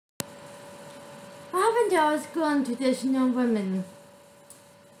Welcome to our school and traditional women.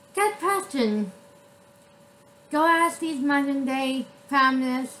 Good question. Go ask these modern day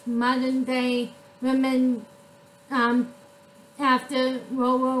feminists, modern day women after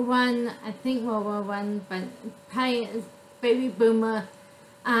World War One, I think World War One, but probably is baby boomer,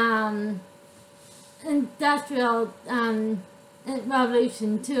 industrial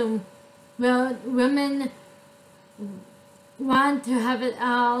revolution too, where women want to have it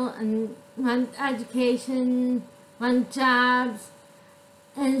all and want education, want jobs,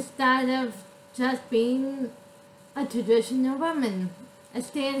 instead of just being a traditional woman, a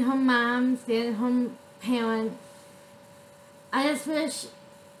stay-at-home mom, stay-at-home parent. I just wish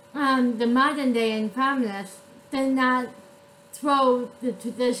the modern day and feminists did not throw the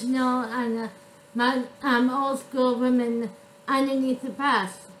traditional and old school women underneath the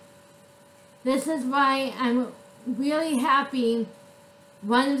bus. This is why I'm really happy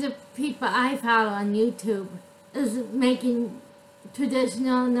one of the people I follow on YouTube is making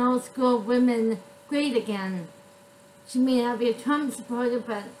traditional and old school women great again. She may not be a Trump supporter,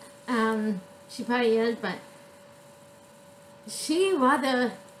 but she probably is, but she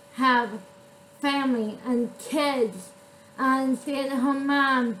rather have family and kids and stay-at-home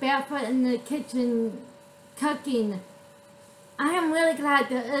mom, barefoot in the kitchen, cooking. I am really glad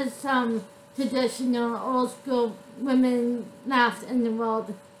there is some traditional old school women left in the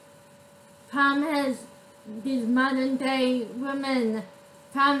world. Problem is, these modern day women,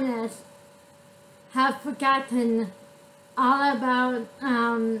 feminists, have forgotten all about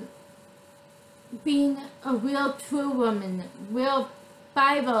being a real true woman, real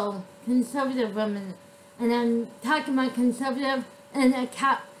Bible conservative woman. And I'm talking about conservative in a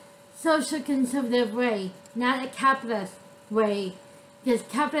social conservative way, not a capitalist way. Because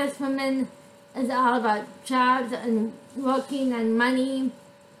capitalist women is all about jobs and working and money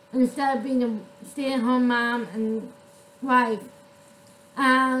instead of being a stay-at-home mom and wife.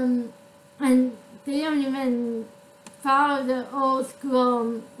 And they don't even follow the old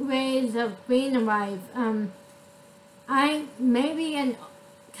school ways of being a wife. I may be a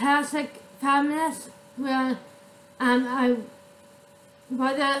classic feminist where I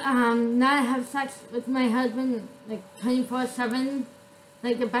rather not have sex with my husband like 24/7,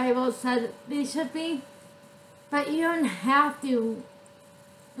 like the Bible said they should be. But you don't have to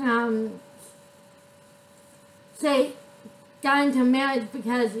say get into marriage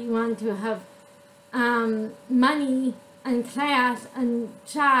because you want to have money and class and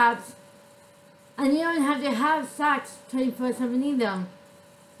jobs, and you don't have to have sex 24/7 either.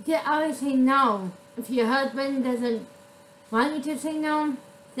 You can always say no. If your husband doesn't want you to say no,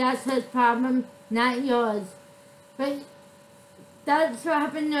 that's his problem, not yours. But that's what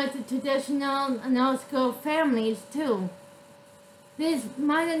happened with the traditional and old school families too. These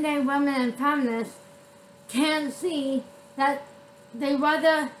modern day women and feminists can't see that they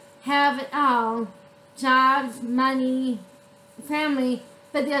rather have it all, jobs, money, family,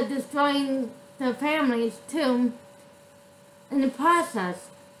 but they're destroying their families too in the process.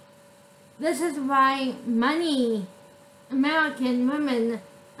 This is why many American women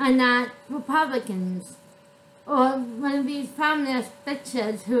are not Republicans, or one of these feminist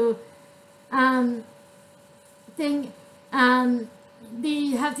bitches who think they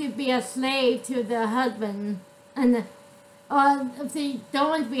have to be a slave to their husband, and or if they don't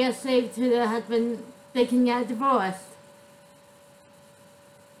want to be a slave to their husband, they can get divorced.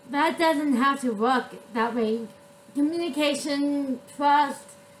 That doesn't have to work that way. Communication, trust,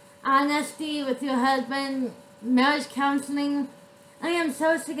 honesty with your husband, marriage counseling. I am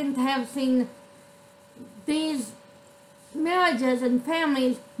so sick and tired of seeing these marriages and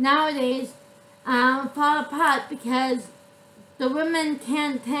families nowadays fall apart because the women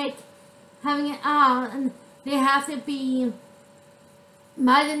can't take having it all, and they have to be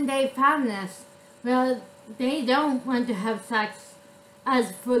modern day feminists where they don't want to have sex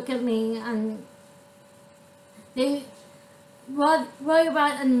as frequently, and they worry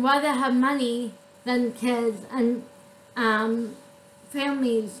about and rather have money than kids and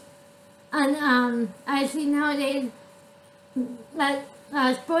families. And I see nowadays like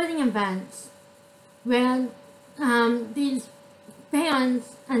sporting events where these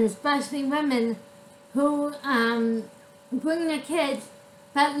parents, and especially women, who bring their kids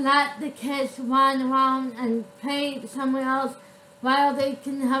but let the kids run around and play somewhere else while they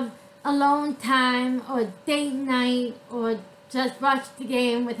can have alone time or date night or just watch the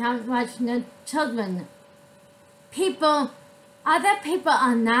game without watching their children. Other people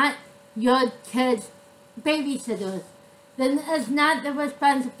are not your kids' babysitters. Then it's not the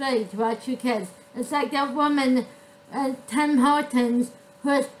responsibility to watch your kids. It's like that woman, Tim Hortons, who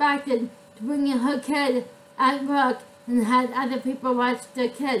expected bringing her kid at work and had other people watch their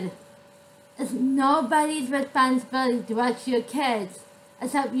kid. It's nobody's responsibility to watch your kids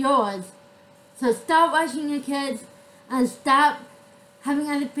except yours. So stop watching your kids and stop having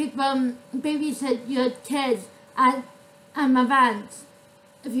other people babysit your kids at events.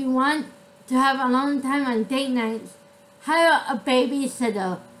 If you want to have alone time on date nights, hire a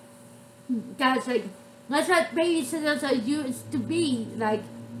babysitter. Guys, like, that's what babysitters are used to be, like,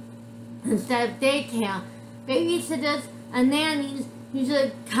 instead of daycare. Babysitters and nannies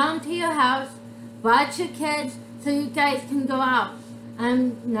usually come to your house, watch your kids, so you guys can go out.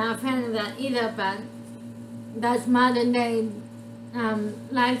 I'm not a fan of that either, but that's modern day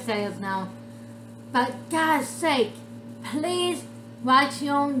lifestyles now. But God's sake, please watch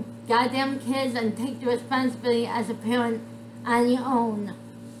your own goddamn kids and take the responsibility as a parent on your own.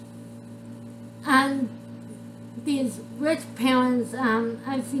 And these rich parents,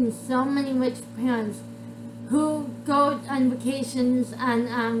 I've seen so many rich parents who go on vacations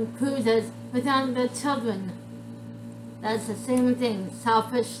and cruises without their children. That's the same thing,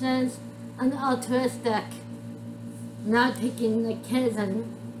 selfishness and altruistic. Not taking the kids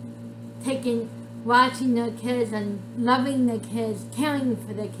and watching their kids and loving the kids, caring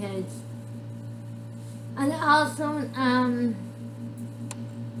for the kids. And also,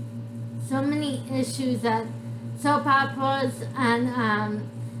 so many issues that soap operas and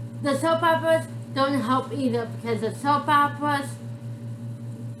the soap operas don't help either, because the soap operas,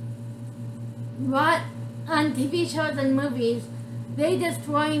 what on TV shows and movies, they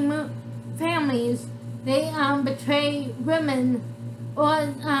destroy families. They betray women or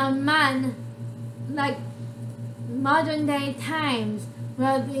men, like modern day times,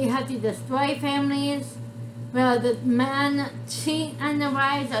 where they have to destroy families, where the men cheat on the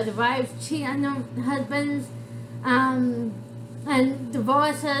wives or the wives cheat on the husbands, and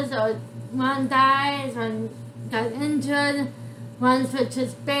divorces, or one dies, one got injured, one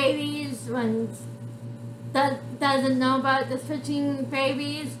switches babies, one doesn't know about the switching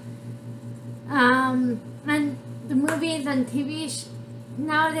babies. And the movies and TV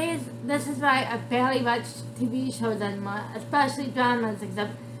nowadays, this is why I barely watch TV shows anymore, especially dramas,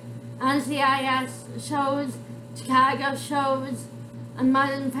 except NCIS shows, Chicago shows, and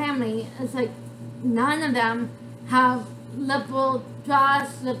Modern Family. It's like none of them have liberal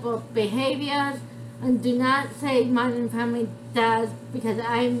thoughts, liberal behaviors, and do not say Modern Family does, because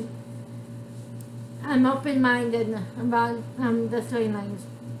I'm open-minded about the storylines.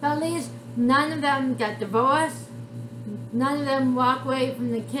 But at least none of them got divorced, none of them walk away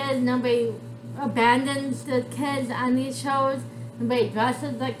from the kids, nobody abandons the kids on these shows, nobody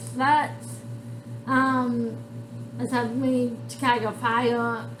dresses like sluts, except maybe Chicago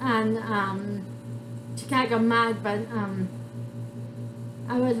Fire and Chicago Med, but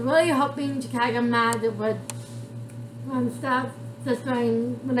I was really hoping Chicago Med would stop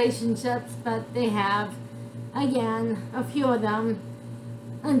destroying relationships, but they have, again, a few of them.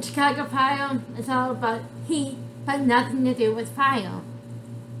 And Chicago Fire is all about heat, but nothing to do with fire.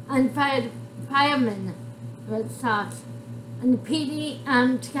 And firemen, it sucks. And the PD,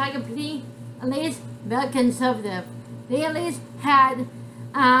 Chicago PD, at least they're conservative. They at least had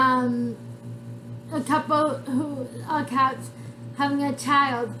a couple who are cops having a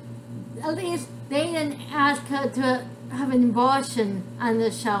child. At least they didn't ask her to have an abortion on the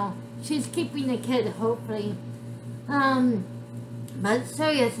show. She's keeping the kid, hopefully. But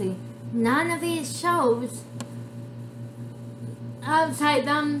seriously, none of these shows, outside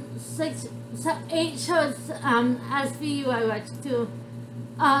them 8 shows, SVU I watched too,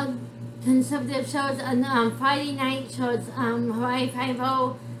 conservative shows, and Friday night shows, Hawaii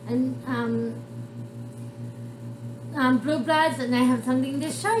 5-0, and Blue Bloods, and I have something to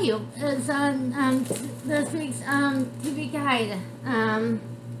show you. It's on this week's TV guide,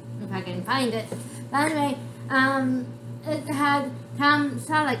 if I can find it. But anyway, it had Tom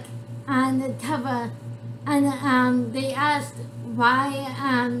Selleck on the cover, and they asked why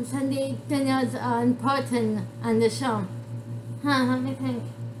Sunday dinners are important on the show. Let me think.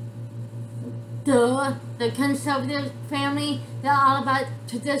 The conservative family, they're all about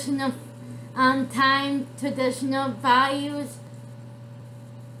traditional time, traditional values.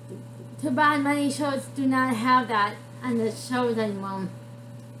 Too bad many shows do not have that on the shows anymore.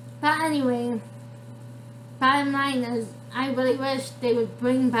 But anyway, bottom line is, I really wish they would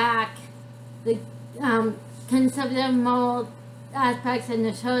bring back the conservative moral aspects in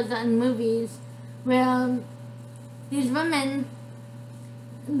the shows and movies, where these women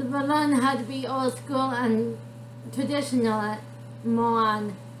will learn how to be old school and traditional more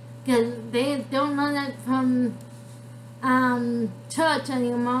on, because they don't learn it from church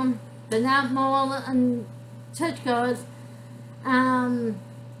anymore. They're not moral and churchgoers.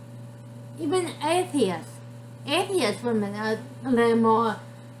 Even atheist women are a little more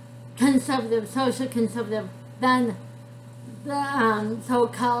conservative, social conservative than the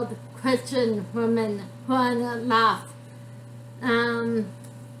so-called Christian women who are on the left.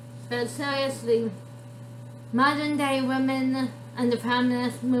 But seriously, modern day women and the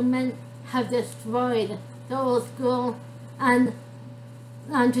feminist movement have destroyed the old school and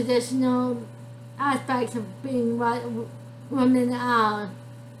traditional aspects of being what women are.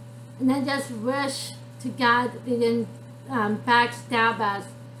 And I just wish to God they didn't backstab us.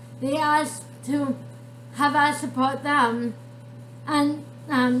 They asked to have us support them and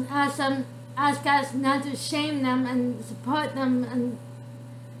ask us not to shame them and support them and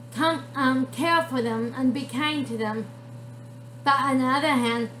care for them and be kind to them. But on the other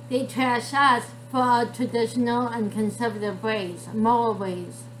hand, they trash us for our traditional and conservative ways, moral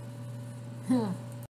ways.